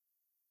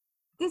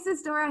This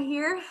is Dora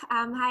here.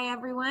 Hi,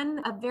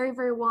 everyone. A very,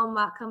 very warm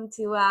welcome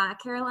to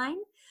Caroline,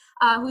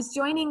 who's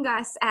joining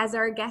us as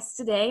our guest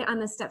today on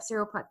the Step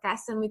Zero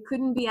podcast. And we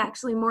couldn't be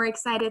actually more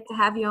excited to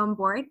have you on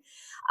board.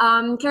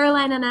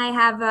 Caroline and I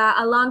have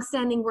a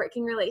long-standing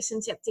working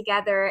relationship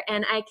together,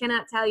 and I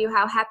cannot tell you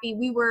how happy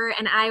we were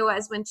and I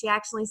was when she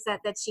actually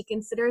said that she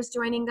considers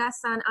joining us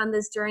on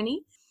this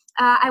journey.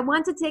 I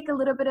want to take a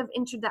little bit of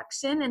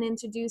introduction and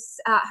introduce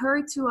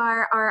her to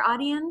our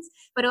audience,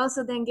 but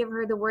also then give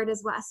her the word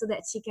as well so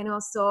that she can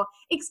also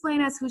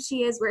explain us who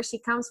she is, where she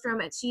comes from.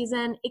 And she's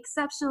an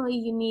exceptionally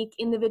unique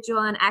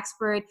individual and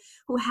expert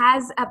who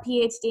has a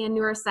PhD in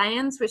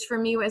neuroscience, which for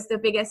me was the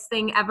biggest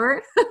thing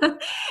ever.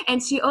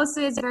 And she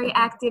also is very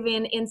active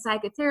in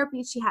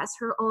psychotherapy. She has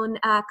her own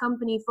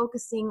company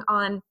focusing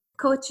on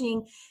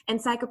coaching and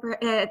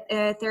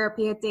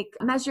psychotherapeutic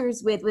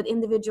measures with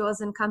individuals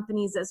and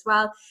companies as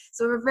well.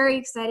 So we're very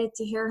excited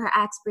to hear her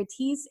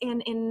expertise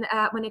in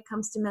when it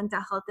comes to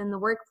mental health in the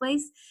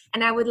workplace.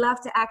 And I would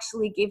love to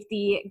actually give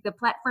the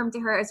platform to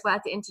her as well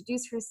to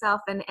introduce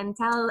herself and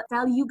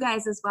tell you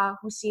guys as well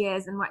who she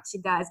is and what she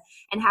does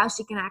and how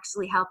she can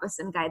actually help us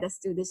and guide us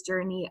through this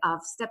journey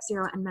of Step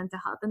Zero and mental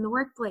health in the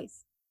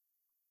workplace.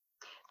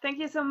 Thank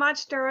you so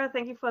much, Dora.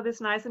 Thank you for this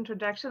nice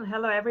introduction.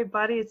 Hello,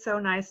 everybody. It's so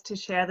nice to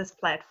share this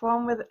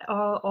platform with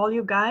all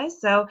you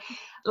guys. So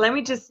let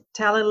me just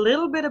tell a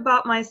little bit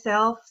about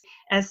myself.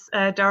 As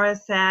Dora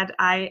said,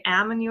 I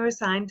am a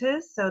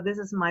neuroscientist, so this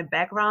is my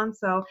background.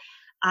 So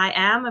I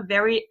am a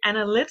very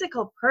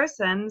analytical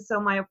person. So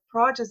my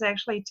approach is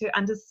actually to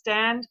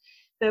understand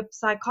the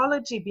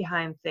psychology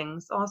behind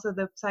things, also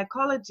the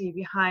psychology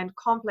behind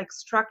complex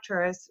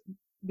structures,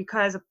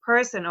 because a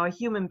person or a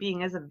human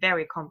being is a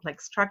very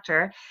complex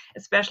structure,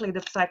 especially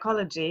the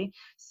psychology.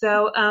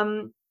 So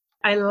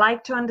I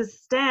like to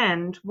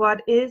understand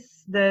what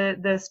is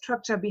the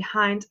structure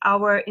behind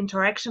our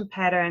interaction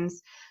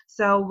patterns.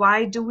 So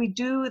why do we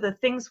do the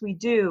things we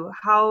do?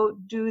 How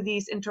do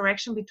these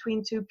interaction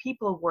between two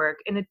people work,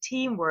 in a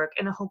team work,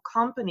 in a whole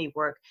company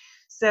work?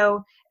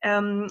 So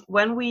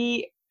when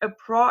we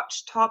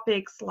approach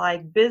topics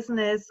like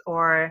business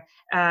or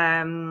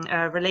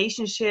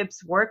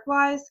relationships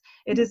work-wise,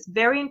 it is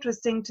very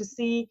interesting to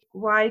see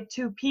why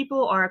two people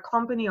or a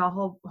company or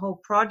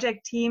whole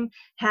project team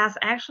has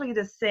actually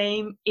the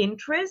same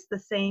interest, the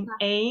same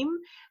aim,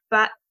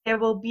 but there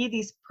will be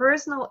these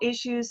personal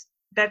issues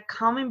that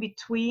come in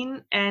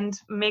between and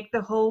make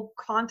the whole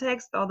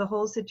context or the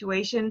whole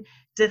situation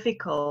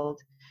difficult.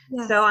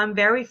 Yes. So I'm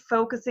very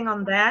focusing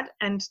on that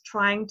and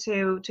trying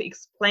to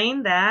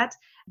explain that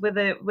with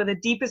the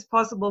deepest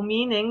possible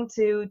meaning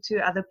to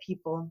other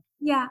people.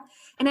 Yeah,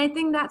 and I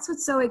think that's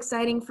what's so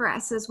exciting for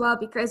us as well,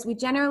 because we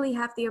generally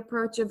have the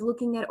approach of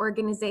looking at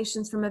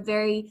organizations from a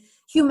very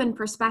human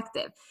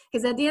perspective.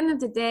 Because at the end of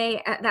the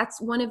day, that's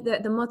one of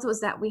the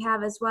mottos that we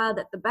have as well,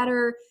 that the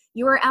better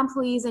your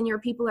employees and your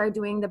people are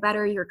doing, the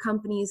better your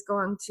company is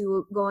going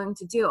to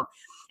do.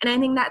 And I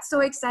think that's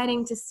so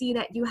exciting to see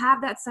that you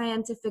have that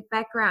scientific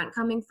background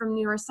coming from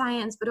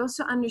neuroscience, but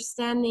also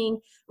understanding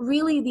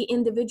really the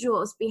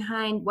individuals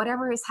behind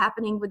whatever is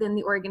happening within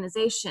the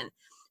organization,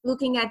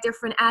 looking at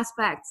different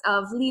aspects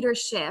of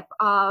leadership,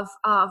 of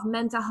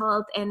mental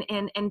health and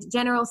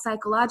general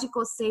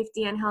psychological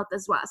safety and health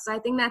as well. So I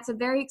think that's a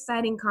very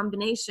exciting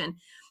combination.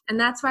 And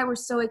that's why we're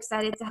so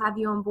excited to have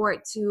you on board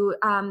to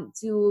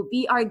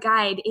be our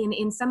guide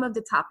in some of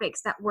the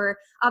topics that we're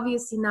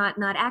obviously not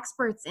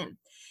experts in.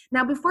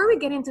 Now, before we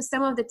get into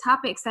some of the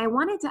topics, I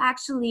wanted to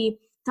actually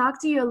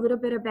talk to you a little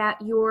bit about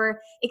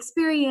your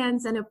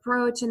experience and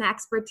approach and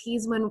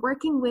expertise when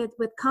working with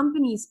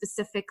companies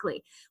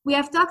specifically. We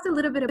have talked a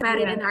little bit about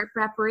it in our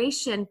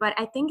preparation, but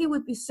I think it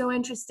would be so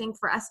interesting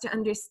for us to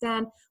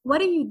understand, what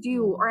do you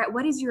do, or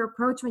what is your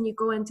approach when you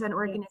go into an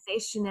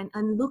organization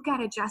and look at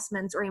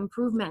adjustments or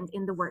improvement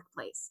in the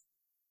workplace?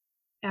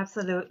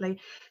 Absolutely.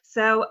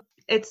 So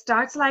it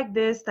starts like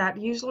this, that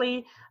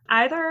usually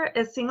either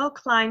a single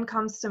client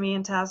comes to me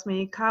and tells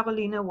me,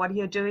 Carolina, what are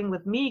you doing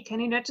with me? Can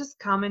you not just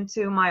come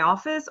into my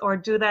office or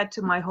do that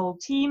to my whole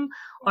team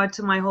or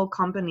to my whole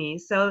company?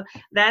 So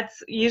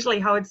that's usually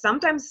how it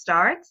sometimes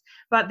starts.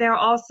 But there are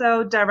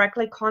also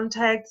directly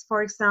contacts,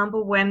 for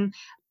example, when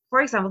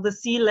the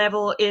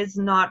C-level is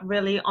not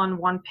really on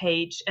one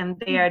page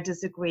and they are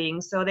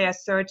disagreeing. So they are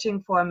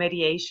searching for a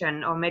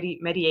mediation or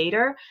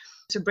mediator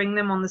to bring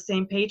them on the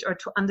same page, or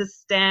to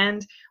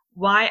understand,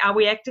 why are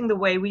we acting the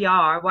way we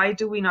are? Why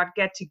do we not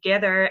get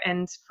together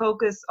and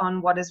focus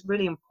on what is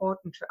really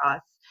important to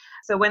us?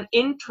 So when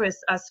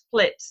interests are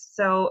split,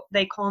 so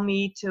they call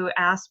me to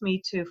ask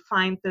me to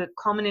find the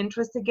common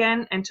interest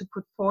again and to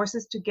put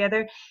forces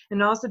together,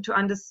 and also to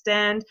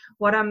understand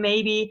what are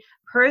maybe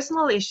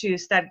personal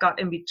issues that got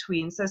in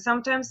between. So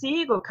sometimes the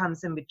ego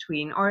comes in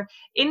between, or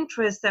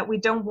interests that we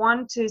don't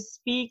want to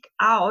speak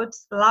out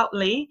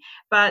loudly,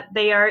 but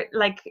they are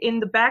like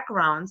in the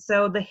background.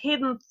 So the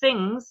hidden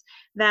things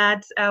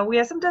that we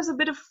are sometimes a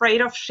bit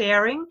afraid of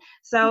sharing,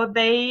 so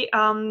they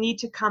need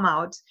to come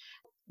out.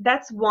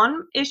 that's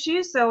one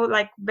issue. So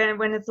like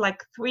when it's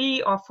like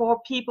 3 or 4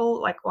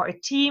 people, like, or a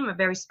team, a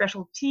very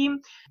special team.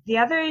 The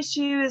other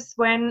issue is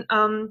when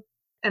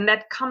and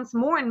that comes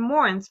more and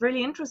more, and it's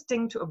really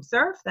interesting to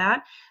observe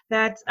that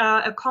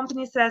a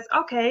company says,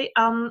 okay,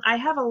 I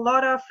have a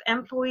lot of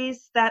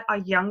employees that are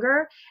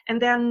younger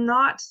and they're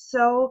not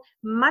so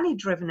money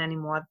driven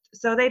anymore,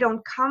 so they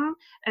don't come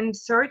and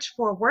search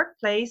for a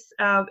workplace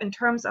in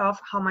terms of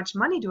how much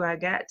money do I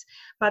get,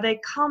 but they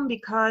come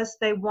because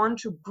they want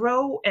to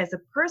grow as a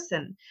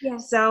person.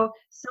 Yes. So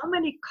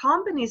many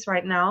companies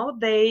right now,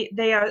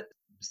 they are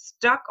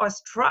stuck or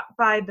struck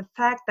by the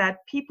fact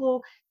that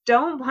people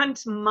don't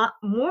want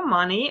more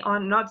money, or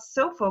not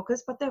so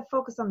focused, but they're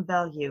focused on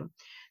value.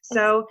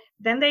 So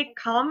then they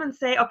come and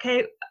say,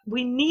 okay,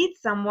 we need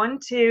someone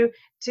to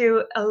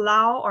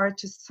allow or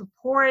to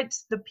support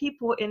the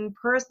people in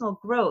personal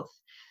growth.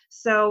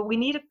 So we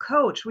need a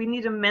coach, we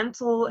need a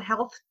mental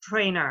health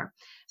trainer.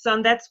 So,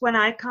 and that's when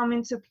I come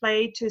into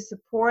play to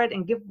support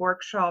and give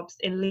workshops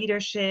in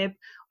leadership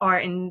or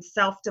in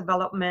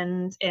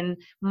self-development, in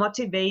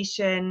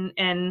motivation,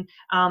 and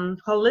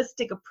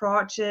holistic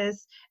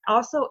approaches,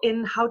 also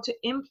in how to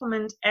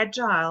implement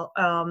agile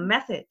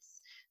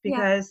methods,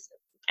 because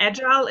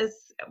agile is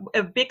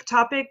a big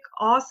topic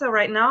also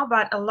right now,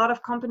 but a lot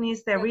of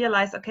companies, they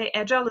realize, okay,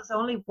 agile is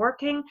only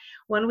working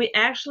when we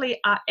actually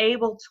are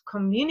able to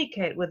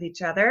communicate with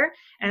each other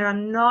and are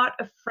not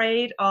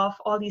afraid of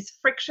all these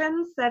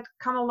frictions that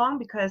come along,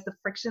 because the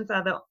frictions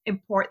are the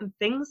important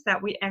things that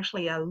we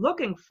actually are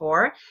looking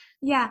for.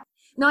 Yeah.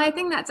 No, I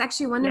think that's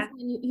actually wonderful.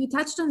 Yeah. You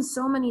touched on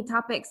so many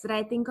topics that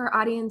I think our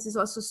audience is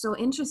also so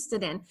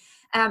interested in.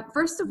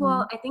 First of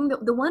all, I think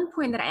the one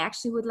point that I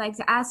actually would like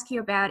to ask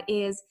you about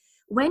is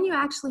when you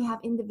actually have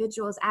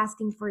individuals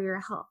asking for your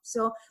help.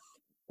 So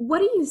what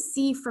do you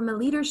see from a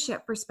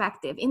leadership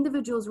perspective,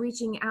 individuals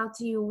reaching out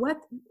to you?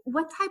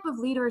 What type of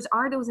leaders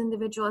are those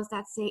individuals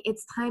that say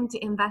it's time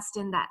to invest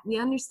in that? We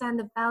understand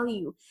the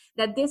value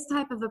that this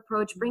type of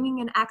approach, bringing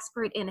an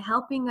expert in,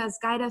 helping us,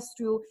 guide us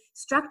through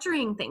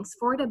structuring things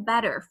for the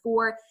better,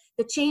 for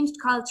the changed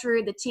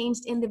culture, the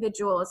changed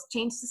individuals,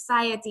 changed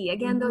society.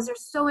 Again, those are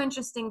so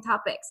interesting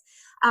topics.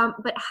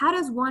 But how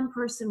does one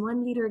person,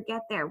 one leader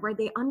get there where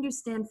they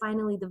understand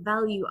finally the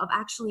value of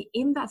actually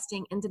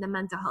investing into the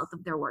mental health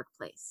of their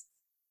workplace?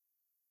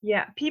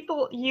 Yeah,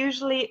 people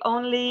usually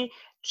only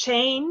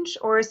change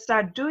or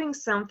start doing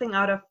something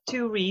out of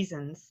 2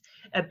 reasons: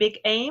 a big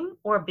aim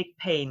or a big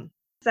pain.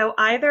 So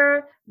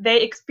either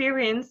they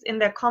experience in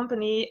their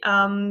company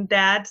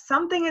that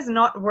something is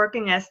not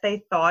working as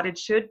they thought it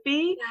should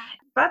be,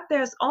 but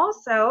there's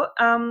also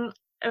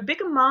a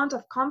big amount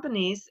of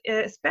companies,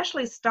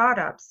 especially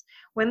startups,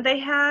 when they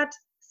had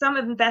some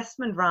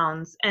investment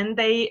rounds and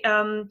they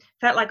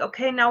felt like,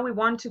 okay, now we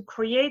want to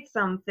create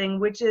something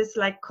which is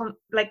like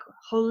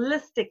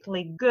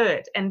holistically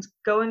good and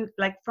going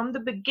like from the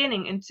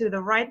beginning into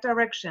the right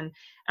direction.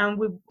 And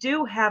we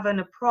do have an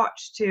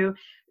approach to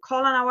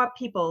call on our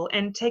people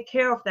and take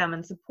care of them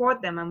and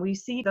support them, and we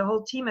see the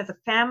whole team as a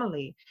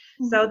family.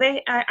 So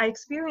I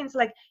experience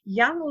like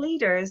young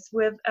leaders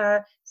with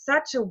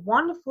such a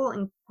wonderful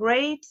and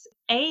great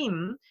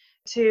aim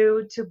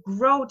to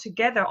grow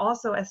together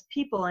also as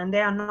people, and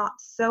they are not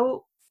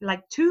so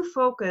like too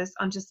focused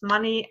on just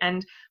money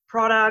and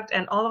product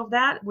and all of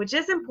that, which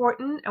is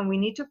important, and we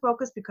need to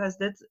focus because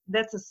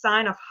that's a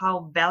sign of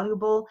how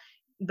valuable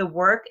the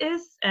work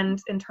is, and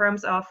in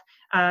terms of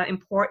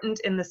important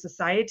in the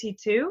society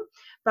too.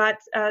 But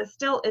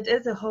still, it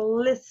is a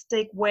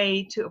holistic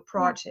way to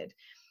approach it.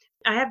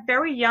 I have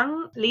very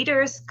young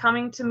leaders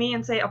coming to me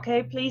and say,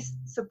 okay, please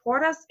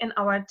support us in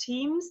our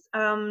teams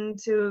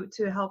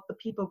to help the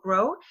people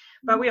grow.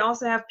 But we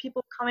also have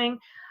people coming,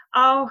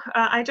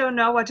 I don't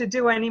know what to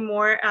do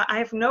anymore. I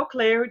have no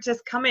clue.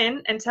 Just come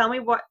in and tell me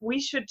what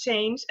we should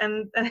change,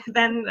 and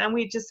then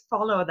we just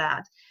follow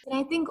that. And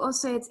I think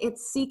also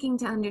it's seeking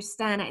to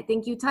understand. I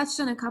think you touched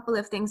on a couple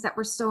of things that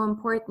were so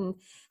important.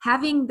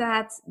 Having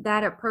that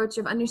approach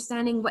of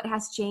understanding what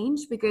has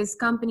changed, because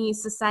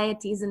companies,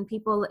 societies, and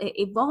people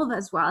evolve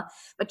as well.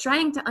 But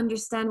trying to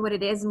understand what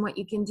it is and what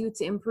you can do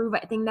to improve,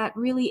 I think that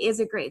really is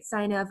a great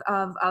sign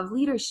of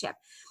leadership.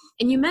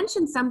 And you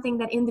mentioned something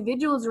that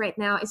individuals right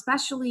now,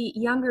 especially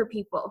younger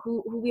people,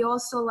 who we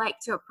also like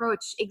to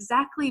approach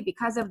exactly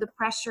because of the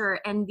pressure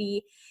and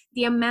the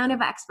amount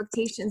of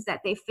expectations that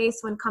they face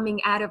when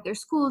coming out of their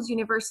schools,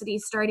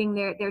 universities, starting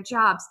their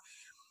jobs.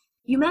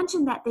 You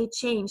mentioned that they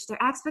changed,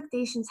 their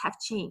expectations have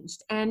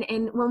changed. And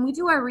when we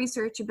do our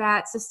research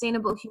about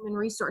sustainable human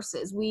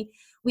resources,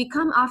 we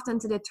come often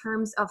to the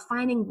terms of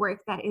finding work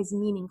that is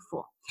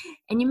meaningful.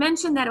 And you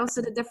mentioned that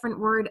also the different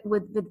word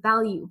with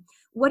value.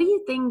 What do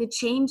you think the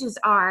changes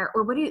are,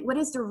 or what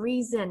is the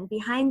reason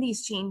behind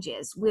these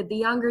changes with the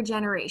younger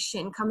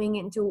generation coming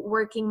into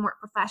working more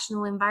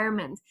professional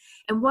environment,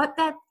 and what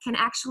that can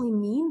actually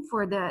mean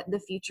for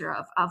the future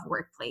of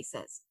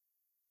workplaces?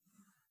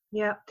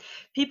 Yeah,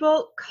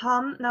 people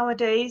come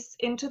nowadays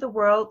into the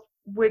world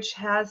which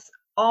has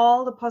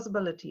all the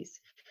possibilities.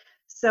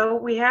 So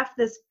we have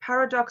this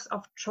paradox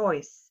of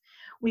choice.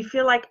 We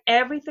feel like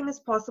everything is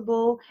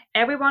possible.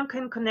 Everyone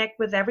can connect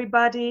with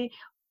everybody.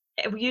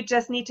 You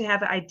just need to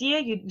have an idea.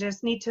 You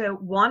just need to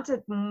want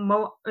it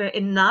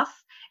enough,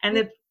 and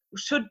it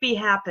should be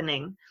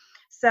happening.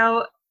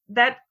 So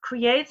that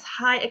creates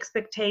high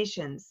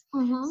expectations.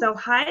 Mm-hmm. So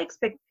high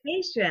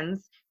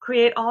expectations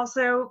create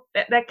also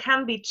that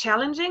can be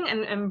challenging,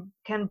 and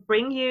can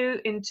bring you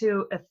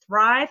into a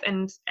thrive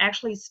and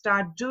actually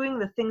start doing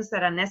the things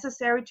that are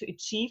necessary to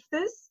achieve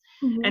this.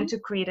 Mm-hmm. And to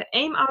create an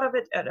aim out of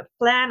it, a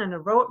plan and a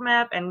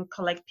roadmap, and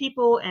collect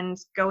people and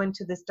go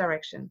into this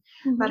direction.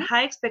 Mm-hmm. But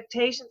high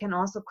expectation can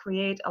also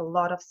create a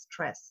lot of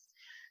stress.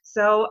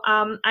 So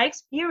I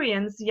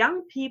experience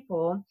young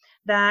people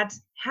that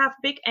have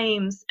big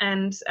aims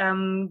and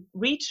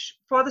reach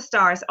for the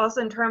stars, also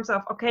in terms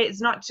of, okay,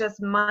 it's not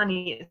just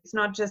money, it's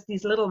not just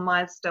these little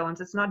milestones,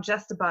 it's not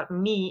just about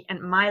me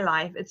and my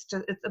life, it's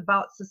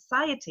about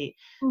society.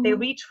 Mm-hmm. They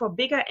reach for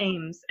bigger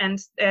aims, and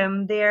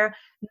they're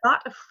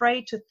not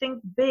afraid to think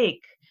big.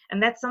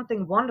 And that's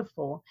something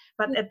wonderful.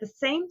 But at the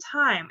same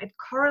time, it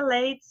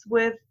correlates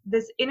with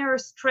this inner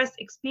stress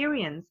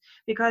experience,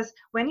 because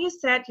when you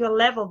set your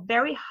level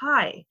very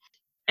high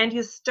and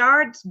you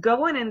start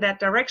going in that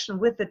direction,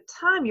 with the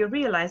time you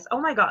realize,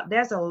 oh my God,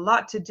 there's a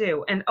lot to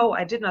do. And oh,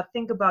 I did not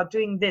think about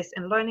doing this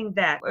and learning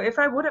that. Or if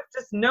I would have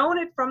just known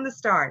it from the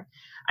start.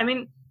 I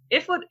mean,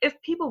 if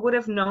people would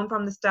have known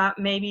from the start,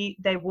 maybe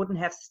they wouldn't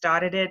have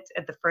started it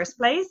at the first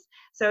place.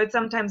 So it's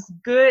sometimes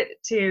good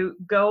to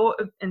go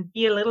and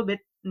be a little bit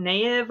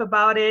naive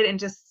about it and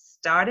just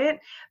start it.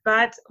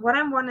 But what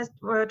I'm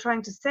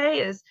trying to say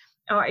is,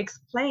 or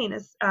explain,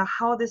 is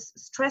how this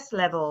stress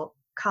level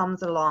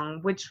comes along,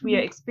 which we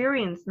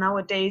experience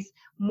nowadays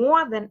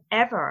more than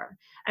ever.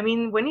 I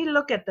mean, when you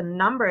look at the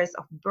numbers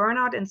of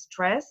burnout and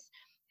stress,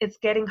 it's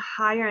getting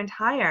higher and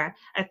higher.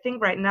 I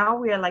think right now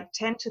we are like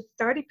 10 to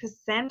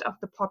 30% of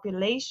the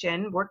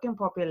population, working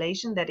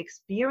population, that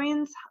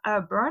experience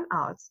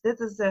burnouts.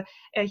 This is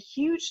a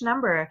huge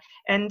number,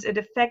 and it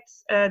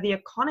affects the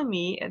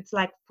economy. It's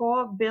like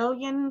 4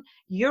 billion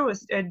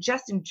euros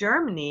just in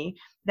Germany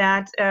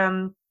that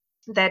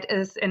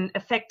is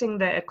affecting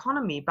the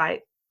economy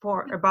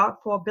for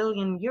about 4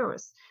 billion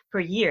euros per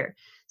year.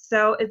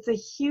 So it's a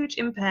huge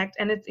impact,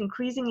 and it's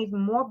increasing even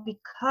more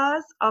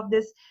because of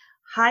this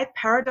high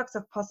paradox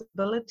of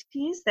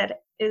possibilities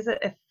that is an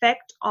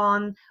effect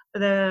on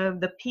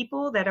the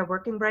people that are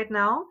working right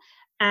now.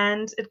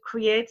 And it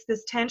creates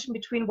this tension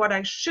between what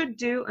I should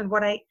do and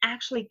what I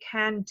actually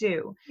can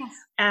do. Yes.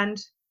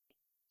 And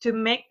to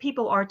make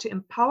people, or to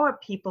empower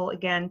people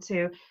again,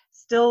 to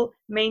still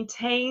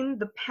maintain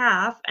the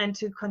path and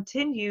to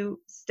continue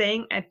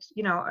staying at,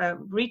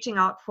 reaching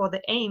out for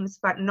the aims,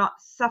 but not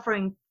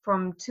suffering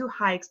from too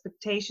high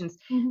expectations.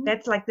 Mm-hmm.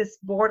 That's like this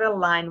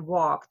borderline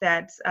walk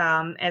that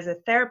as a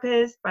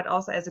therapist, but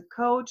also as a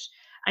coach,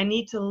 I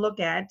need to look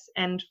at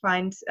and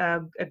find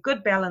a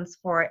good balance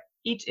for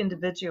each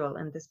individual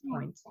in this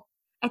point.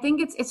 I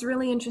think it's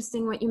really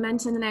interesting what you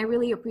mentioned, and I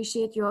really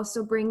appreciate you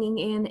also bringing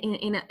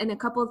in a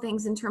couple of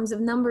things in terms of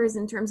numbers,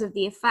 in terms of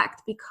the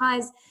effect,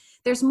 because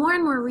there's more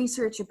and more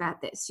research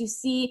about this. You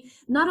see,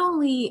 not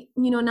only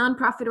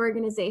nonprofit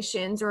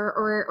organizations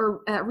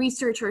or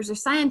researchers or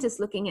scientists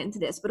looking into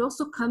this, but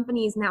also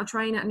companies now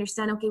trying to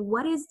understand, okay,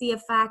 what is the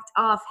effect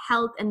of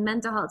health and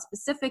mental health,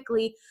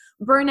 specifically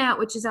burnout,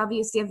 which is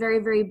obviously a very,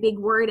 very big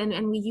word,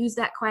 and we use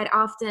that quite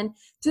often,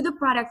 to the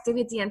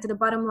productivity and to the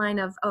bottom line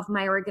of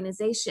my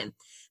organization.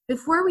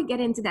 Before we get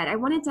into that, I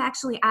wanted to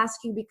actually ask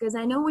you, because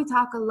I know we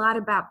talk a lot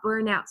about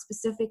burnout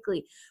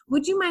specifically.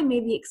 Would you mind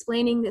maybe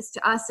explaining this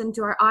to us and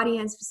to our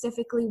audience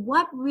specifically,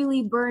 what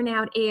really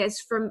burnout is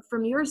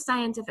from your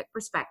scientific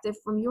perspective,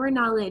 from your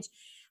knowledge?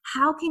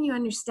 How can you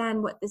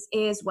understand what this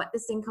is, what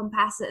this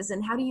encompasses,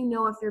 and how do you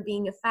know if you're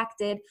being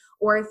affected,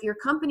 or if your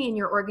company and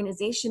your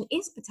organization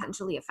is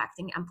potentially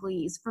affecting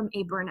employees from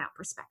a burnout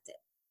perspective?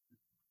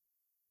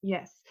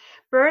 Yes.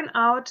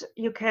 Burnout,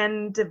 you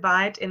can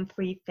divide in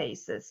 3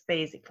 phases,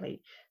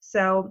 basically.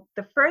 So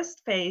the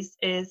first phase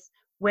is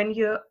when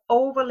you're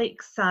overly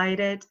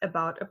excited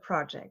about a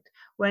project,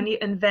 when you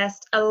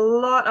invest a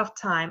lot of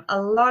time,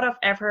 a lot of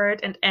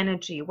effort and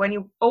energy, when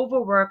you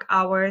overwork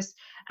hours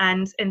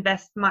and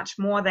invest much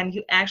more than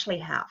you actually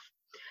have.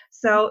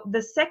 So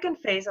the second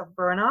phase of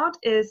burnout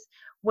is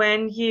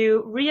when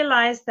you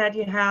realize that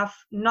you have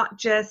not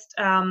just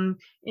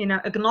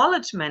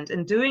acknowledgement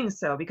in doing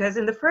so, because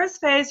in the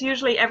first phase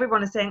usually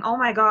everyone is saying, oh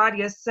my God,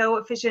 you're so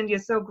efficient, you're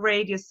so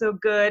great, you're so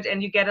good,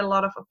 and you get a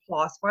lot of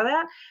applause for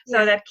that.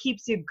 So that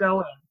keeps you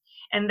going.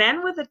 And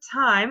then with the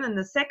time, in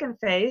the second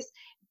phase,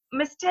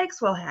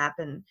 mistakes will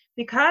happen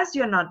because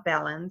you're not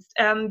balanced,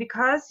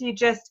 because you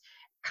just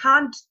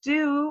can't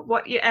do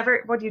what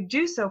you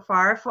do so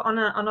far on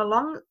a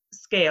long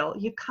scale.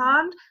 You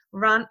can't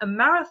run a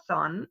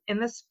marathon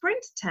in a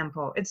sprint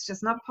tempo. It's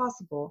just not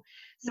possible.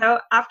 So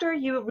after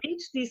you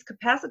reach these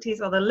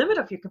capacities, or the limit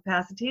of your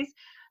capacities,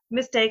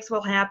 mistakes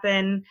will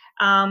happen.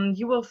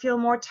 You will feel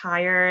more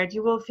tired.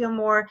 You will feel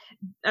more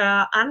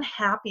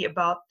unhappy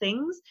about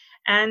things,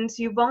 and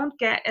you won't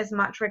get as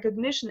much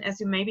recognition as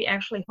you maybe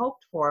actually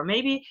hoped for.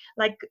 Maybe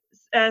like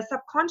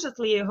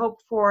subconsciously you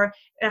hoped for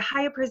a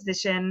higher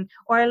position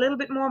or a little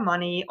bit more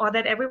money, or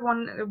that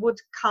everyone would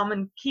come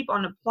and keep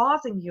on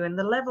applauding you in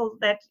the level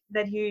that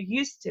you're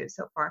used to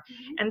so far.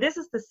 Mhm. And this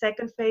is the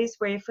second phase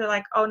where you feel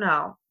like, oh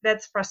no,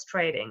 that's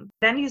frustrating.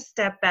 Then you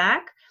step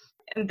back,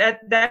 and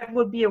that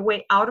would be a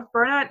way out of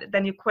burnout.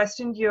 Then you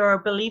question your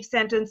belief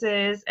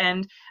sentences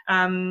and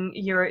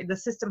the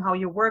system, how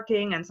you're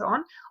working, and so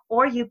on.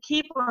 Or you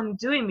keep on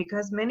doing,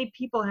 because many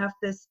people have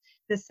this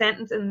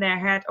sentence in their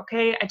head: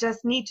 okay, I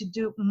just need to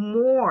do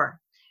more.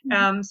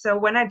 Mhm. So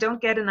when I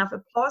don't get enough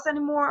applause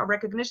anymore or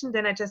recognition,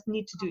 then I just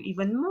need to do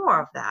even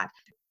more of that.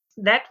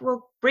 That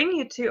will bring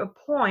you to a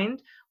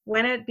point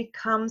when it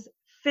becomes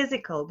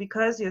physical,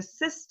 because your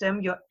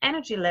system, your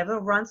energy level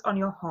runs on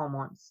your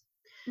hormones.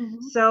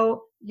 Mhm.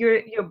 So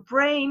your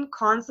brain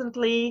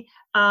constantly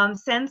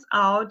sends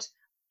out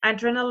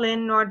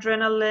adrenaline,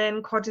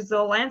 noradrenaline,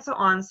 cortisol, and so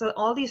on. So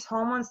all these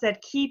hormones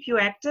that keep you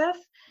active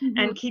Mhm.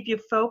 and keep you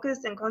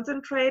focused and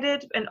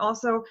concentrated, and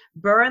also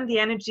burn the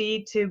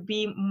energy to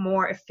be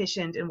more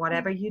efficient in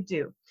whatever you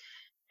do.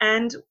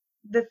 And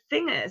the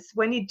thing is,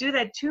 when you do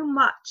that too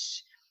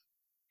much,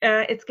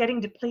 it's getting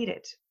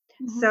depleted.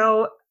 Mhm.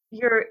 So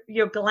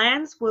your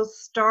glands will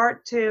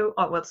start to,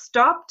 or will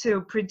stop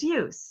to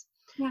produce,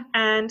 Yeah.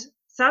 and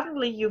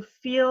suddenly you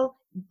feel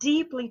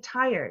deeply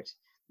tired.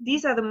 Mhm.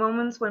 These are the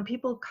moments when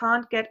people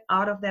can't get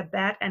out of their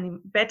bed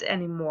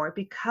anymore,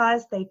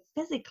 because they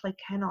physically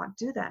cannot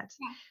do that.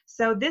 Yeah.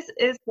 So this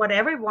is what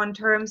everyone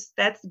terms,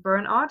 that's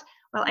burnout.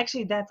 Well,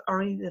 actually, that's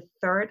already the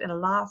third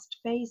and last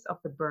phase of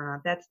the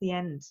burnout. That's the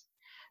end.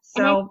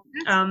 And I think So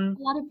that's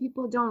what a lot of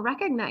people don't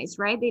recognize,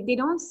 right? They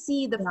don't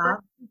see the yeah.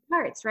 first two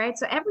parts, right?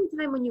 So every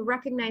time when you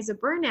recognize a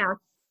burnout,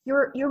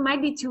 you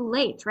might be too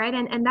late, right?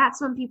 And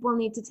that's when people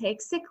need to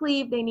take sick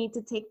leave, they need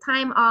to take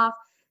time off,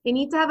 they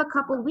need to have a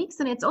couple of weeks.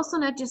 And it's also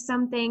not just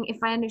something, if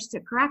I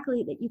understood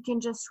correctly, that you can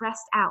just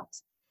rest out,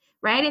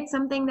 right? It's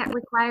something that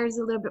requires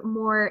a little bit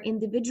more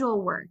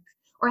individual work.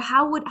 Or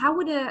how would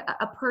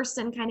a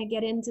person kind of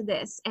get into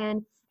this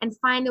and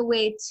find a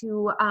way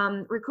to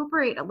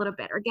recuperate a little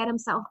bit or get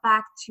himself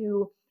back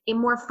to a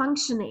more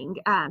functioning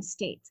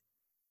state?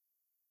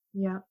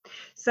 Yeah.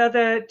 So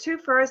the two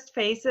first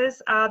phases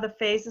are the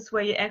phases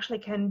where you actually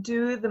can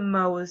do the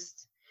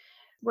most.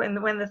 When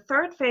the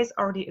third phase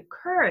already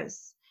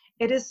occurs,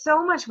 it is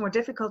so much more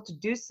difficult to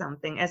do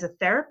something as a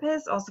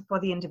therapist, also for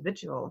the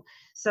individual.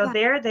 So Yeah.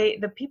 there,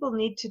 the people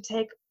need to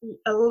take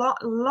a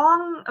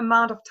long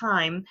amount of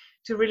time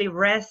to really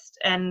rest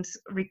and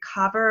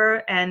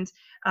recover, and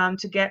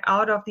to get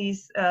out of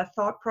these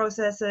thought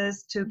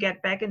processes, to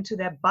get back into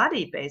their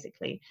body,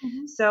 basically.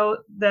 Mhm.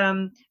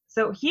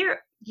 So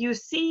here you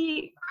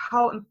see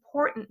how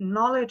important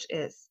knowledge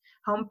is,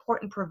 how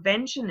important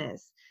prevention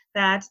is,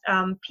 that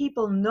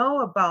people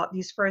know about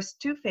these first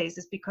two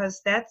phases,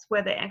 because that's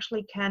where they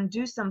actually can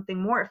do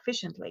something more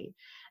efficiently.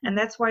 And Mhm.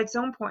 that's why it's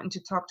so important to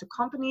talk to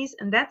companies.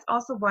 And that's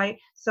also why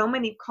so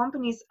many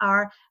companies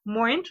are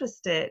more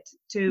interested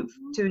Mhm.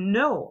 to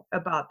know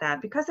about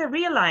that, because they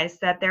realize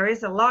that there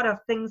is a lot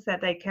of things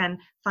that they can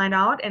find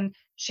out and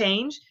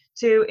change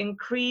to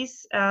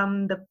increase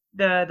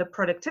the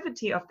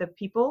productivity of the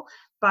people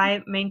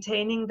by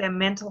maintaining their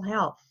mental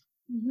health.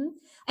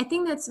 I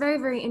think that's very,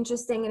 very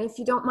interesting. And if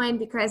you don't mind,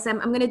 because I'm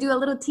going to do a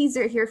little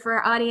teaser here for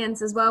our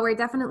audience as well, we're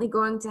definitely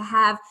going to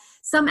have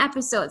some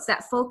episodes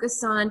that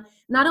focus on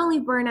not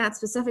only burnout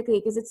specifically,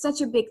 because it's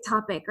such a big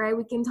topic, right?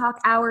 We can talk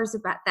hours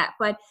about that,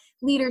 but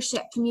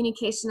leadership,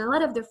 communication, a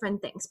lot of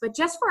different things. But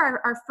just for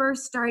our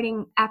first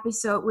starting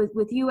episode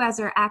with you as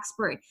our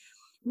expert,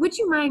 would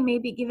you mind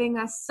maybe giving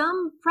us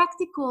some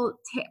practical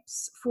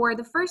tips for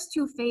the first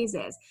two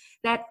phases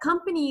that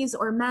companies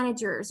or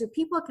managers or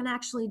people can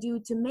actually do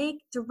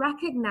to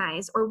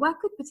recognize, or what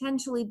could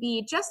potentially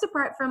be, just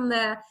apart from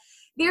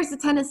there's the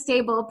tennis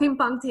table, ping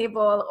pong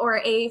table, or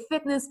a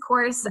fitness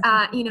course,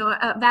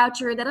 a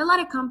voucher that a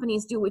lot of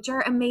companies do, which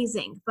are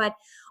amazing, but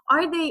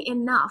are they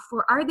enough,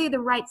 or are they the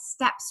right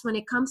steps when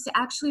it comes to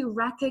actually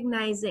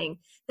recognizing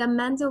the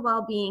mental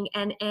well-being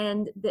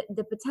and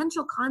the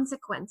potential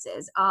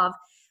consequences of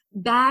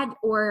bad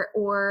or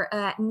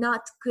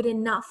not good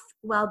enough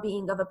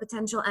well-being of a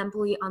potential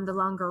employee on the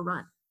longer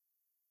run?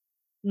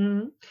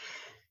 Mhm.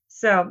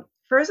 So,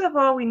 first of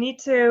all, we need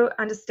to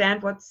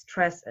understand what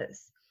stress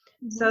is.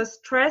 Mm-hmm. So,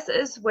 stress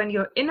is when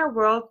your inner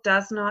world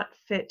does not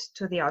fit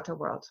to the outer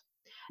world.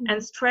 Mm-hmm.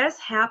 And stress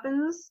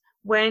happens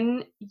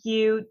when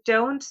you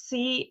don't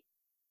see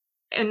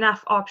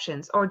enough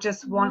options, or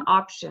just one Mm-hmm.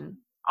 option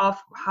of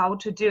how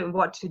to do and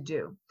what to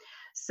do.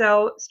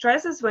 So,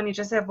 stress is when you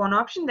just have one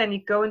option, then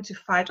you go into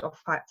fight or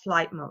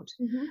flight mode.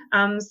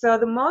 Mm-hmm. So,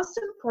 the most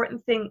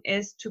important thing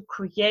is to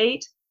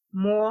create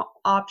more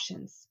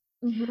options.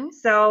 Mm-hmm.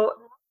 So,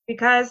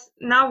 because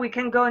now we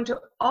can go into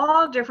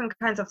all different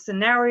kinds of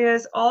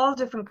scenarios, all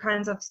different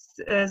kinds of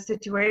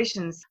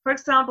situations. For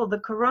example, the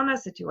corona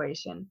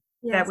situation.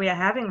 that Yes. we are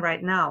having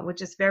right now,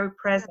 which is very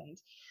present.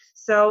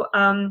 So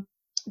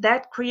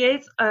that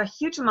creates a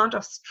huge amount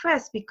of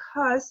stress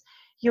because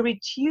you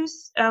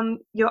reduce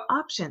your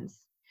options.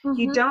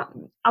 You Mm-hmm.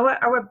 don't.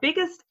 Our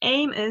biggest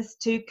aim is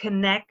to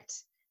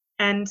connect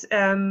and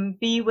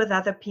be with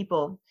other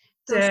people,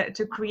 Social.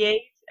 to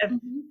create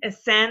Mm-hmm. a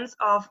sense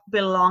of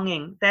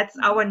belonging. That's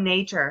Mm-hmm. our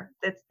nature.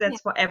 Yeah. That's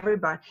for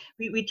everybody.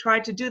 We try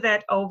to do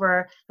that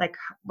over like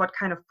what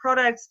kind of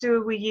products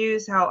do we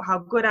use, how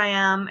good I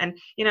am, and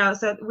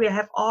so we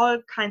have all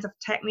kinds of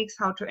techniques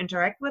how to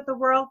interact with the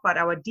world, but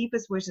our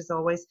deepest wish is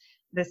always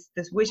this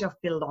wish of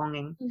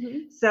belonging.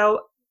 Mm-hmm.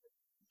 So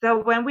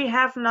when we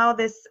have now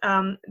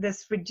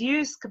this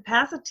reduced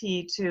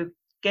capacity to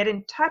get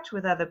in touch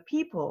with other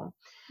people,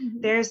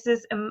 Mm-hmm. there's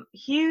this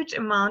huge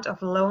amount of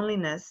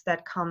loneliness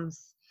that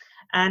comes,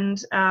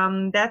 and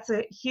that's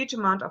a huge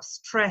amount of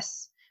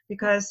stress,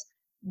 because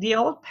the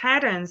old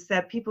patterns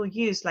that people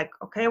use, like,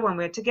 okay, when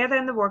we're together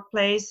in the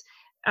workplace,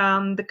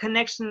 the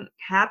connection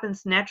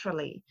happens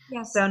naturally.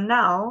 Yes. So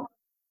now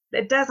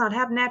it does not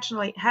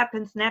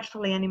happens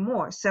naturally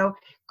anymore. So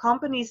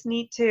companies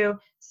need to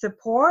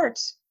support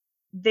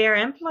their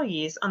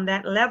employees on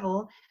that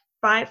level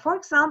by, for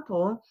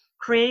example,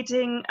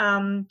 creating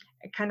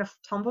a kind of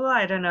tombola.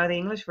 I don't know the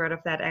English word of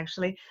that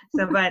actually.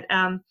 So, but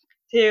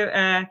to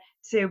uh,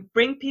 to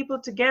bring people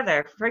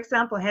together. For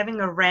example, having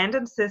a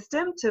random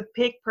system to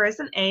pick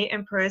person A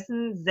and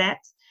person Z Yeah.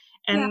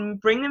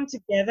 and bring them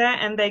together,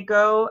 and they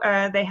go.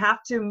 They have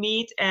to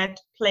meet at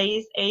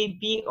place A,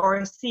 B,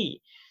 or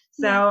C.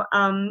 Yeah.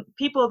 So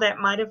people that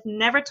might have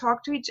never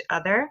talked to each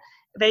other,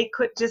 they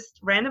could just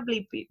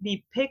randomly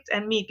be picked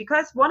and meet,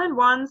 because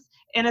one-on-ones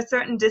in a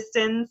certain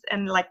distance,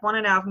 and like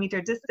 1.5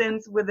 meter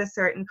distance with a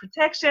certain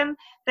protection,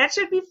 that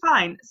should be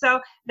fine.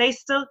 So they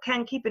still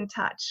can keep in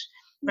touch,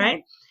 Yeah.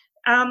 right?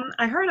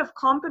 I heard of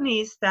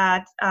companies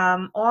that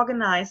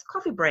organize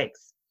coffee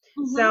breaks.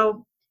 Mm-hmm.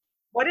 So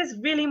what is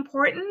really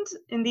important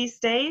in these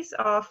days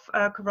of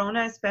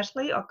Corona,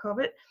 especially, or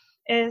COVID,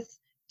 is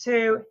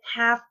to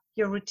have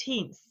your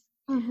routines.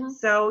 Mm-hmm.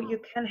 So you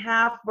can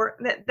have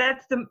work.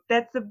 That's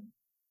the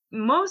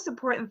most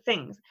important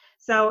things.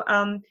 So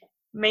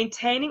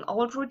maintaining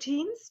old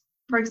routines,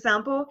 for Mm-hmm.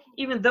 example,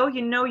 even though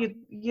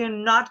you're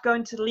not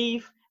going to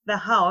leave the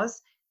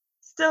house,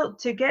 still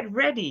to get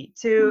ready,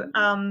 to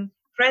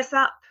dress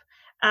up,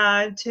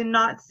 to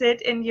not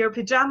sit in your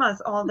pajamas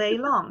all day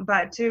long,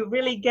 but to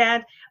really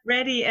get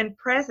ready and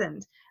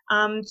present,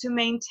 to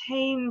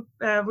maintain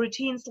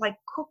routines like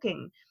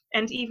cooking,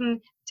 and even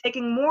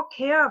taking more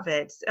care of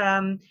it,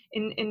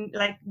 in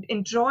like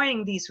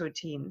enjoying these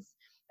routines,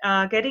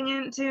 getting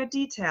into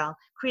detail,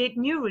 create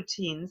new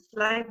routines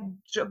like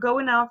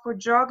going out for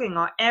jogging,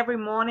 or every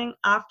morning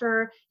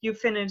after you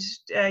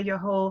finished your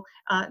whole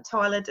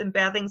toilet and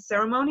bathing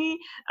ceremony,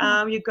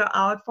 Yeah. you go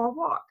out for a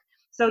walk.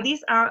 So Yeah.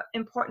 these are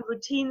important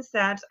routines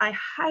that I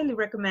highly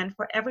recommend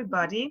for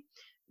everybody,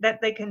 that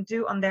they can do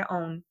on their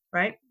own,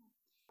 right?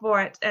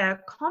 What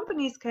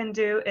companies can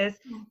do is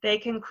Yeah. they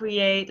can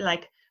create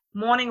like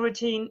morning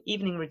routine,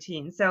 evening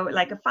routine. So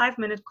like a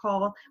 5-minute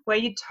call where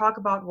you talk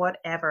about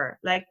whatever,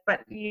 like, but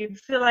you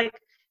feel like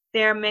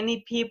there are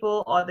many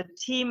people, or the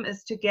team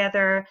is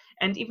together,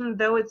 and even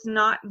though it's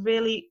not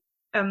really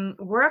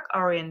work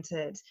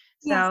oriented,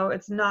 Yes. so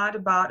it's not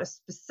about a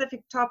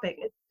specific topic,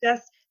 it's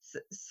just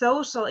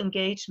social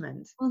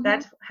engagement, Mm-hmm.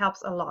 that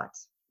helps a lot.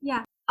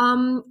 Yeah.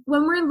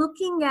 When we're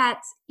looking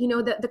at,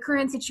 the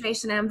current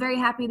situation, I'm very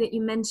happy that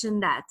you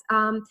mentioned that.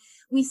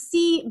 We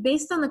see,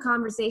 based on the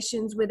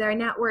conversations with our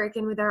network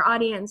and with our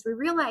audience, we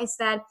realize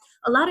that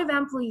a lot of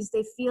employees,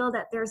 they feel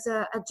that there's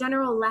a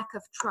general lack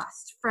of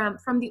trust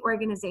from the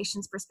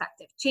organization's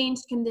perspective.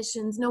 Changed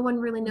conditions, no one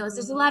really knows.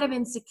 There's a lot of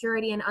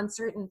insecurity and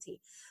uncertainty.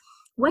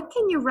 What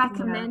can you Yeah.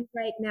 recommend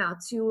right now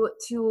to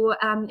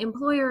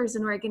employers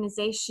and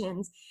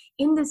organizations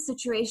in this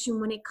situation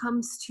when it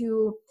comes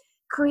to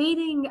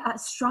creating a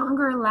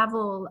stronger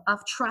level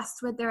of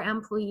trust with their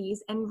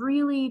employees, and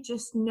really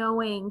just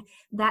knowing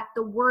that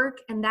the work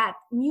and that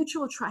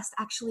mutual trust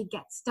actually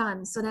gets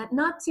done, so that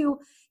not to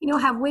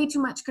have way too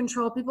much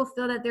control. People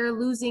feel that they're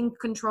losing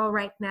control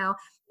right now.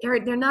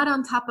 They're not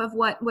on top of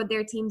what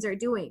their teams are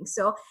doing.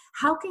 So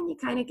how can you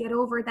kind of get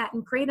over that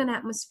and create an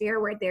atmosphere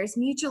where there's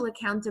mutual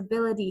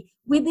accountability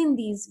within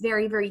these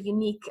very, very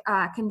unique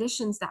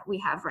conditions that we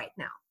have right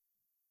now?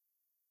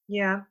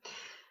 Yeah.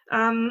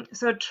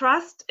 So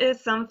trust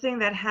is something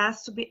that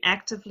has to be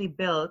actively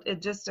built.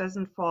 It just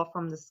doesn't fall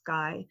from the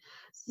sky. Yeah.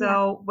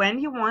 So when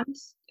you want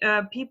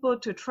people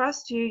to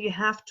trust you, you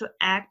have to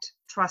act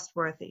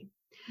trustworthy.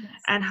 Yes.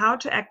 And how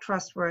to act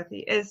trustworthy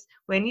is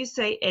when you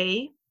say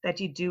A, that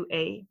you do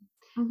A.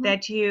 Mm-hmm.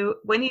 That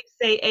when you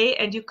say A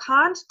and you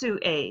can't do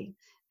A,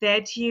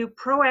 that you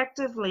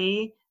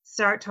proactively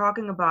start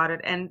talking about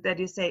it, and that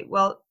you say,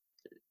 well,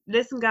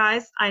 listen,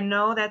 guys, I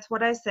know that's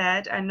what I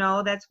said. I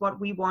know that's what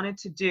we wanted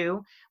to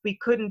do. We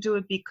couldn't do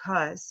it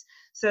because.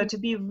 So to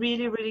be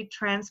really, really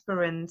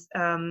transparent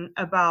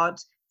about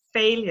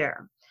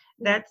failure.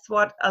 That's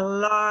what a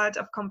lot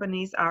of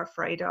companies are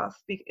afraid of,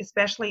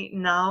 especially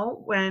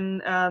now when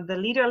the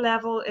leader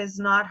level is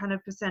not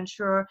 100%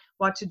 sure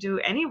what to do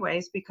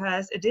anyways,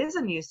 because it is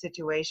a new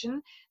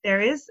situation.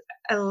 There is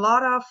a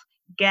lot of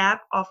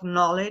gap of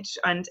knowledge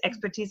and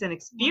expertise and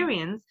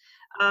experience,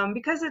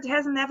 because it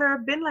has never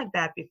been like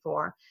that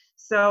before.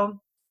 So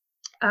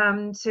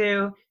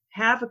to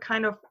have a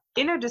kind of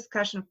inner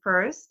discussion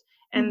first,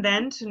 and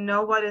then to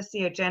know what is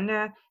the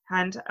agenda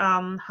and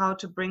how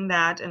to bring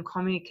that and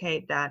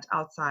communicate that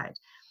outside.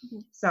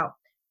 So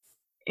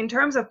in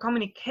terms of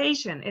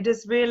communication, it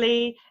is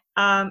really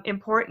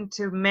important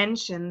to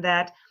mention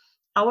that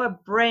our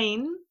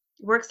brain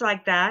works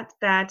like that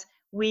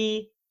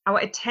our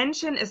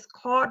attention is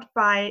caught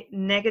by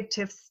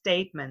negative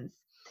statements.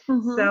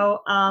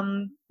 So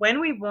when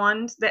we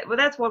want that, well,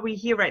 that's what we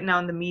hear right now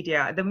in the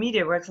media. The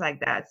media works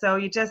like that. So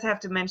you just have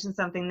to mention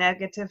something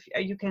negative.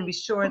 You can be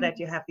sure that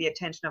you have the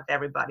attention of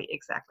everybody.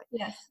 Exactly.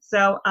 Yes.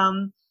 So,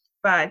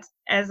 but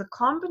as a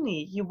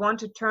company, you want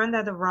to turn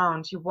that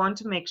around. You want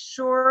to make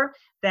sure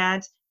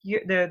that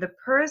the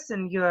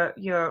person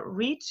you're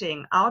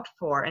reaching out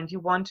for, and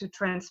you want to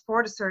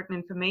transport a certain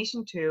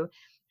information to,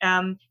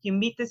 you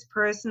meet this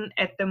person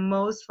at the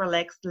most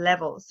relaxed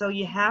level. So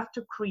you have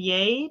to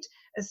create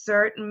a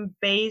certain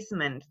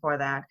basement for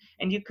that,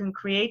 and you can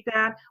create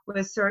that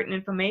with certain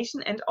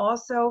information, and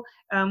also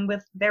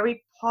with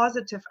very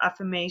positive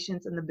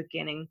affirmations in the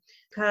beginning,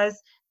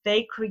 because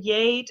they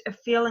create a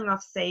feeling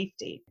of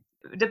safety.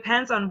 It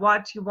depends on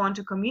what you want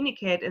to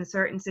communicate in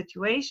certain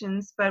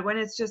situations, but when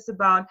it's just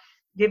about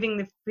giving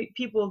the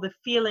people the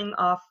feeling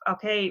of,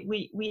 okay,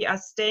 we are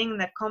staying in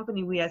that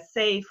company, we are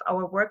safe,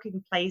 our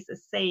working place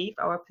is safe,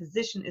 our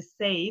position is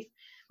safe.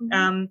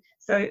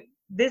 So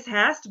this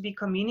has to be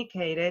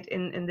communicated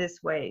in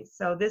this way.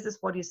 So this is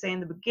what you say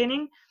in the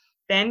beginning,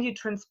 then you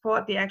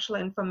transport the actual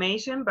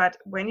information. But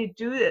when you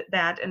do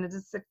that, and it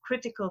is a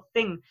critical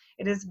thing,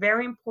 it is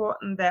very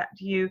important that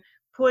you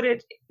put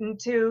it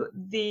into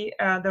the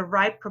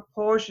right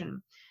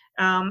proportion.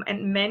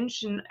 And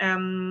mention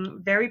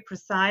very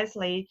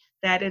precisely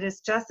that it is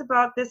just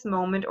about this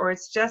moment, or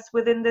it's just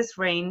within this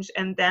range,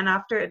 and then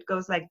after it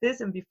goes like this,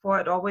 and before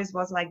it always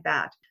was like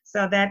that,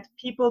 so that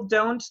people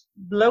don't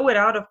blow it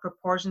out of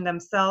proportion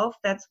themselves.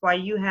 That's why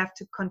you have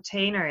to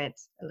container it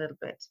a little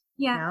bit.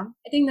 Yeah,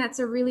 I think that's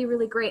a really,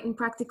 really great and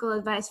practical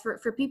advice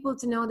for people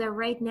to know that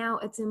right now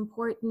it's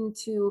important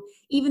to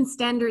even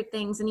standard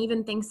things and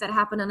even things that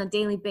happen on a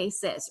daily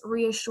basis,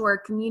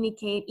 reassure,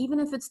 communicate, even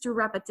if it's too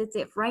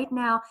repetitive. Right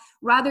now,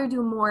 rather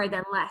do more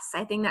than less.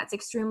 I think that's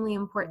extremely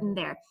important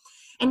there.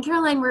 And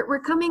Caroline, we're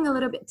coming a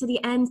little bit to the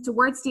end,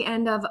 towards the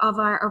end of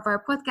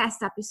our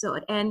podcast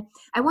episode. And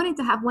I wanted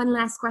to have one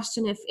last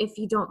question, if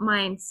you don't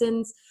mind,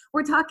 since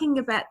we're talking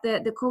about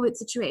the COVID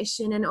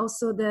situation and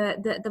also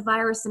the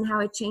virus and how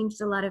it changed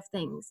a lot of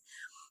things.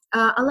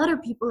 A lot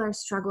of people are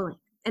struggling.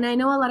 And I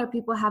know a lot of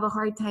people have a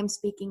hard time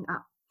speaking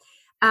up.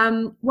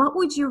 What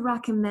would you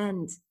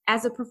recommend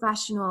as a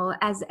professional,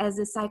 as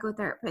a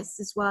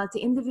psychotherapist as well, to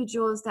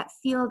individuals that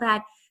feel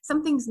that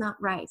something's not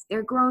right?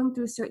 They're growing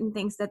through certain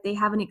things that they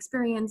haven't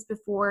experienced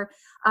before,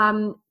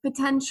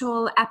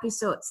 potential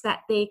episodes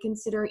that they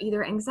consider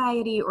either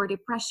anxiety or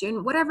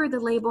depression, whatever the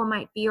label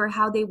might be or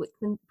how they would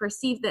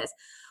perceive this.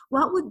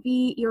 What would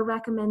be your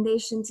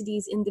recommendation to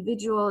these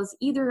individuals,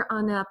 either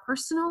on a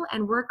personal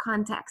and work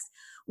context?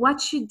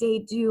 What should they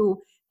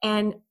do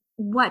and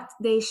what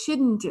they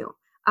shouldn't do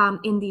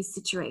in these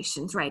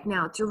situations right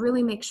now to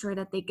really make sure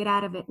that they get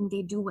out of it and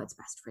they do what's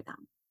best for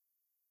them?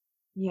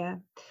 Yeah.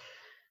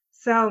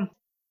 So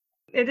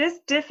it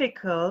is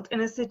difficult in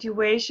a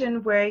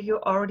situation where you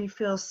already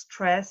feel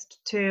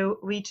stressed to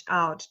reach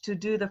out, to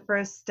do the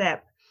first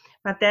step.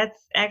 But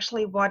that's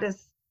actually what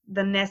is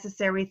the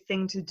necessary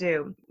thing to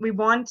do. We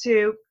want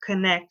to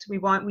connect.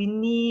 We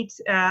need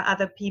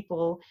other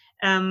people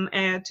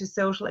to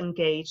social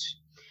engage.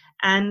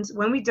 And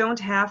when we don't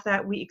have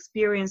that, we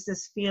experience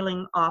this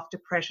feeling of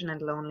depression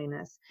and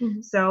loneliness.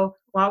 So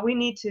what we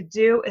need to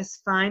do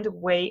is find a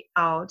way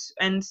out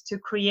and to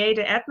create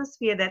an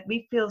atmosphere that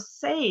we feel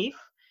safe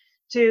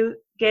to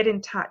get in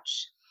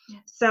touch.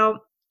 So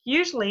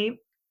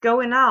usually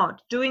going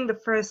out, doing the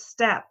first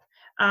step,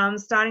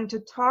 starting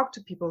to talk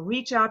to people,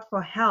 reach out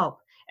for help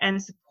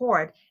and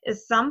support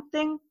is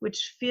something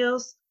which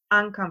feels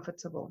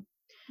uncomfortable.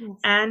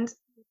 And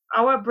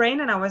our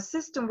brain and our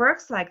system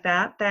works like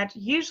that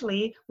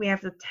usually we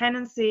have the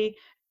tendency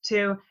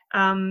to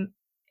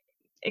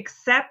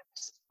accept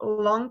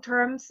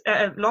long-term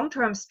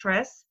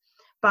stress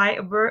by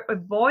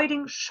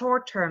avoiding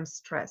short-term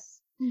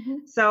stress.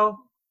 So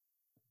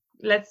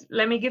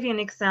let me give you an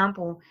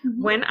example.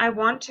 When I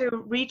want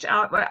to reach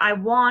out, I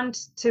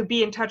want to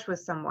be in touch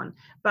with someone,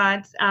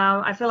 but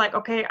I feel like,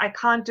 okay, I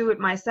can't do it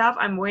myself.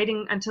 I'm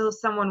waiting until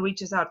someone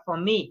reaches out for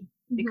me,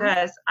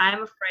 because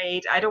I'm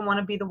afraid I don't want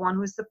to be the one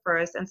who's the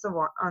first, and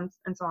so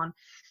on.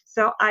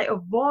 So I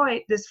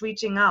avoid this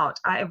reaching out.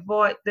 I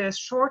avoid the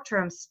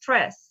short-term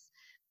stress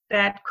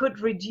that could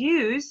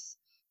reduce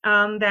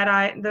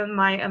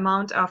my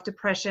amount of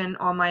depression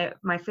or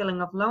my feeling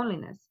of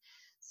loneliness.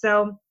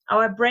 So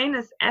our brain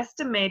is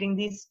estimating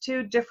these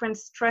two different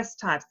stress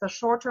types, the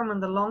short term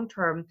and the long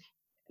term,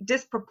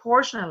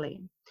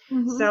 disproportionately.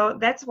 Mm-hmm. So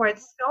that's why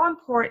it's so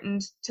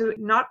important to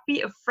not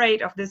be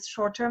afraid of this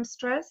short term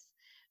stress,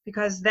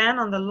 because then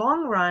on the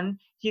long run,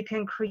 you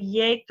can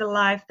create the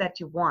life that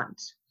you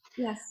want.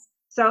 Yes.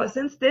 So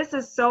since this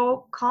is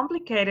so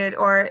complicated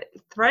or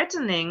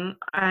threatening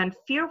and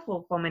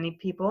fearful for many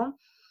people,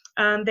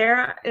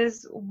 there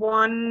is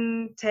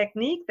one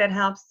technique that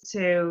helps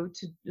to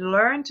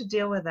learn to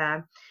deal with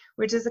that,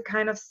 which is a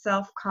kind of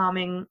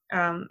self-calming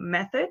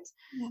method.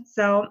 Yes.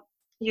 So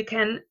you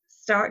can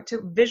start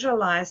to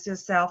visualize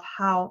yourself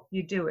how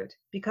you do it,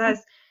 because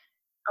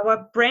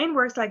our brain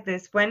works like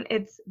this. When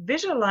it's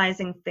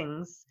visualizing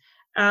things,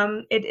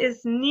 it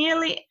is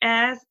nearly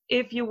as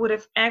if you would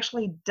have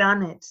actually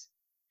done it.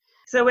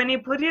 So when you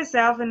put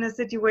yourself in a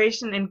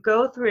situation and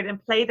go through it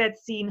and play that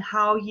scene,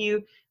 how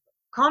you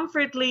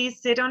comfortably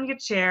sit on your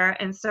chair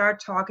and start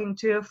talking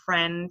to a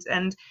friend,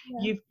 and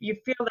Yeah. you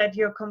feel that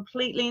you're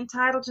completely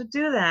entitled to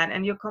do that,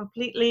 and you're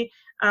completely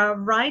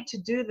right to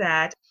do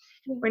that.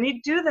 Yeah. When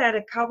you do that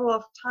a couple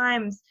of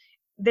times,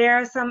 there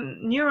are some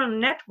neural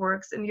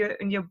networks in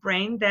your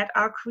brain that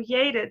are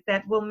created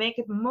that will make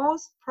it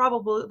most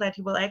probable that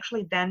you will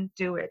actually then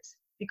do it,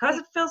 because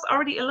it feels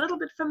already a little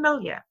bit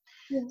familiar.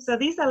 Yes. So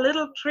these are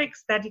little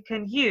tricks that you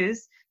can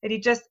use, that you're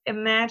just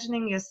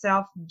imagining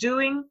yourself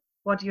doing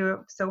what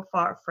you're so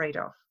far afraid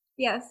of.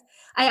 Yes,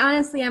 I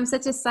honestly am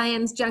such a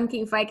science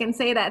junkie, if I can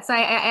say that. So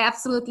I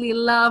absolutely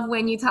love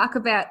when you talk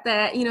about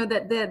the, you know,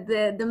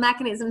 the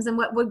mechanisms and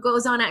what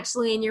goes on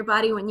actually in your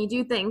body when you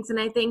do things. And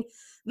I think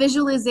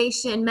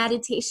visualization,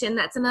 meditation,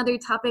 that's another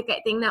topic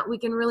I think that we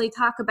can really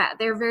talk about.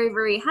 They're very,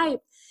 very hype,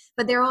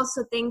 but they're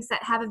also things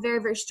that have a very,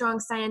 very strong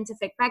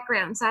scientific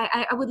background. So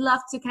I would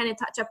love to kind of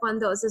touch up on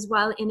those as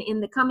well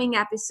in the coming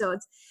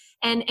episodes.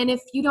 And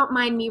if you don't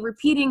mind me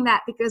repeating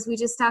that, because we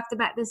just talked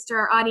about this to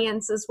our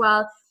audience as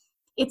well,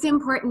 it's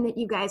important that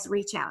you guys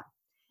reach out.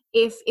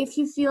 If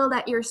you feel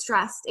that you're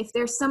stressed, if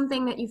there's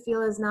something that you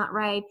feel is not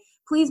right,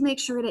 please make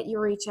sure that you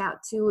reach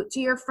out to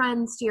your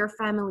friends, to your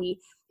family.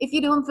 If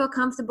you don't feel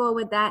comfortable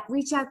with that,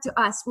 reach out to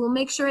us. We'll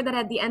make sure that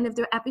at the end of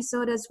the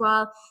episode as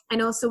well,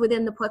 and also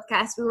within the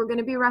podcast, we were going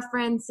to be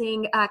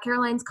referencing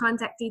Caroline's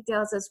contact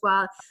details as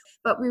well.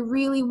 But we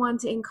really want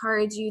to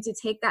encourage you to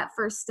take that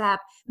first step.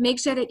 Make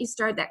sure that you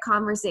start that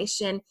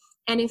conversation.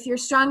 And if you're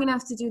strong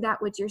enough to do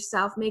that with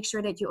yourself, make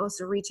sure that you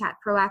also reach out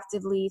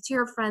proactively to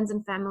your friends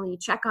and family,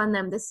 check on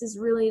them. This is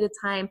really the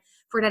time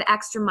for that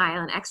extra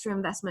mile and extra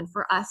investment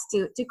for us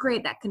to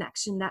create that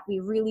connection that we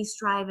really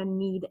strive and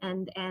need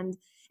and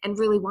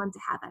really want to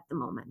have at the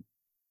moment.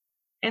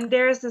 And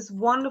there's this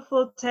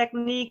wonderful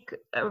technique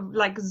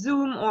like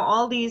Zoom or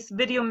all these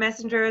video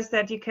messengers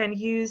that you can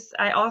use.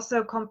 I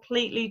also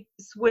completely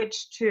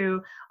switched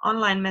to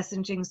online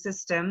messaging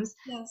systems.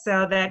 Yes.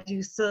 So that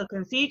you still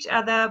can see each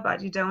other,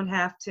 but you don't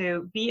have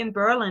to be in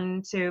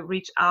Berlin to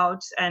reach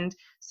out and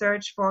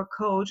search for a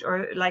coach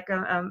or like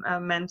a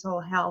mental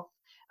health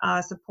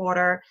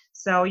supporter.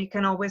 So you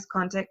can always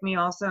contact me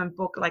also and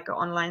book like an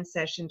online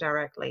session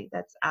directly.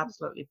 That's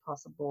absolutely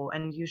possible,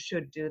 and you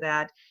should do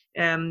that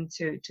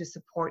to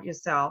support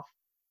yourself.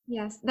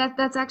 Yes,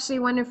 that's actually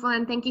wonderful,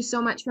 and thank you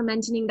so much for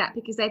mentioning that,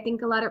 because I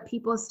think a lot of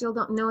people still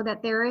don't know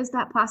that there is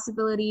that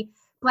possibility.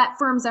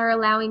 Platforms are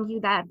allowing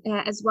you that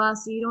as well,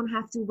 so you don't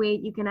have to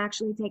wait. You can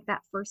actually take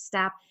that first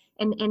step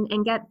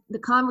and get the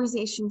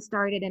conversation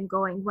started and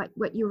going.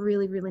 What you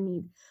really really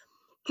need.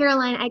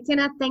 Caroline, I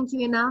cannot thank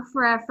you enough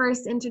for our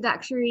first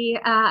introductory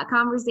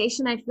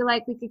conversation. I feel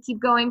like we could keep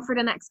going for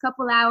the next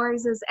couple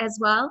hours as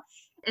well.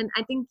 And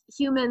I think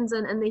humans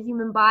and the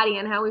human body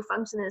and how we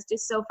function is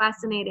just so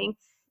fascinating.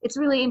 It's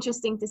really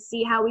interesting to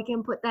see how we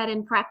can put that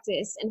in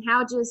practice and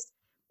how just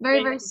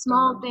very, very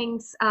small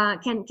things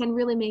can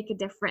really make a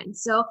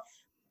difference. So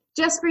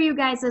just for you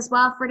guys as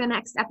well for the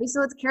next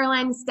episodes,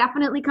 Caroline's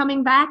definitely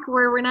coming back.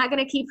 We're not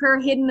going to keep her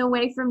hidden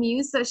away from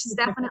you. So she's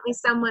definitely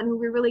someone who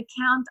we really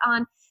count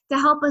on to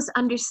help us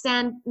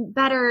understand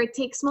better,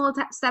 take small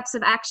steps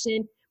of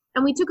action.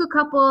 And we took a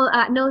couple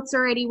notes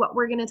already what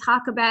we're going to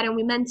talk about. And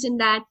we mentioned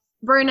that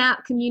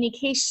burnout,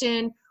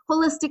 communication,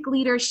 holistic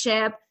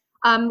leadership,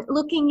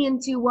 looking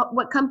into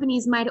what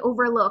companies might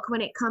overlook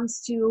when it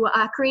comes to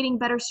creating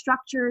better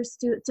structures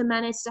to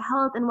manage the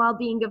health and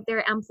well-being of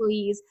their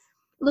employees,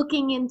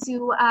 looking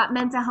into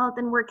mental health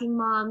and working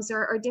moms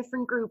or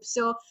different groups.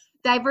 So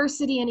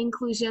diversity and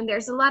inclusion,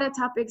 there's a lot of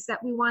topics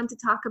that we want to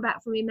talk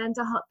about from a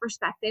mental health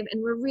perspective,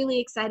 and we're really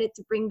excited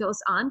to bring those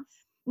on.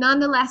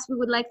 Nonetheless, we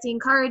would like to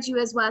encourage you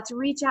as well to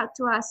reach out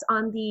to us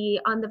on the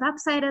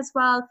website as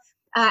well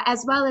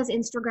as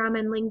Instagram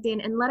and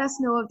LinkedIn, and let us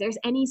know if there's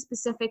any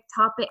specific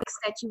topics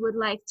that you would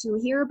like to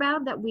hear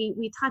about that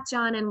we touch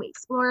on and we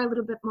explore a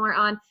little bit more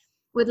on.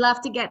 We'd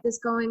love to get this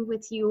going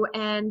with you,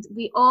 and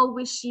we all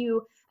wish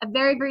you a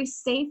very, very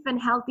safe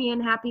and healthy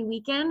and happy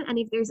weekend. And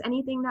if there's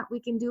anything that we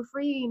can do for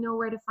you, you know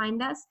where to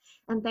find us.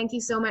 And thank you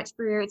so much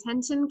for your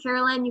attention.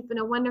 Caroline, you've been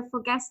a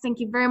wonderful guest. Thank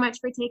you very much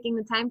for taking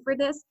the time for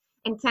this,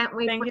 and can't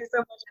wait. Thank you so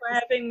much for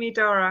having me,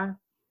 Dora.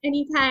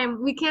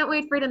 Anytime. We can't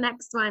wait for the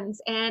next ones.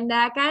 And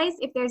guys,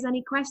 if there's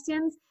any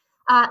questions,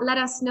 let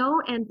us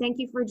know. And thank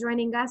you for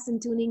joining us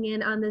and tuning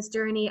in on this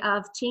journey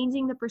of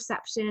changing the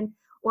perception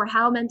or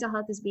how mental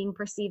health is being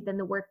perceived in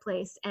the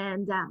workplace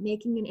and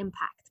making an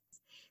impact.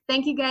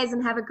 Thank you guys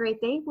and have a great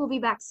day. We'll be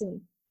back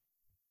soon.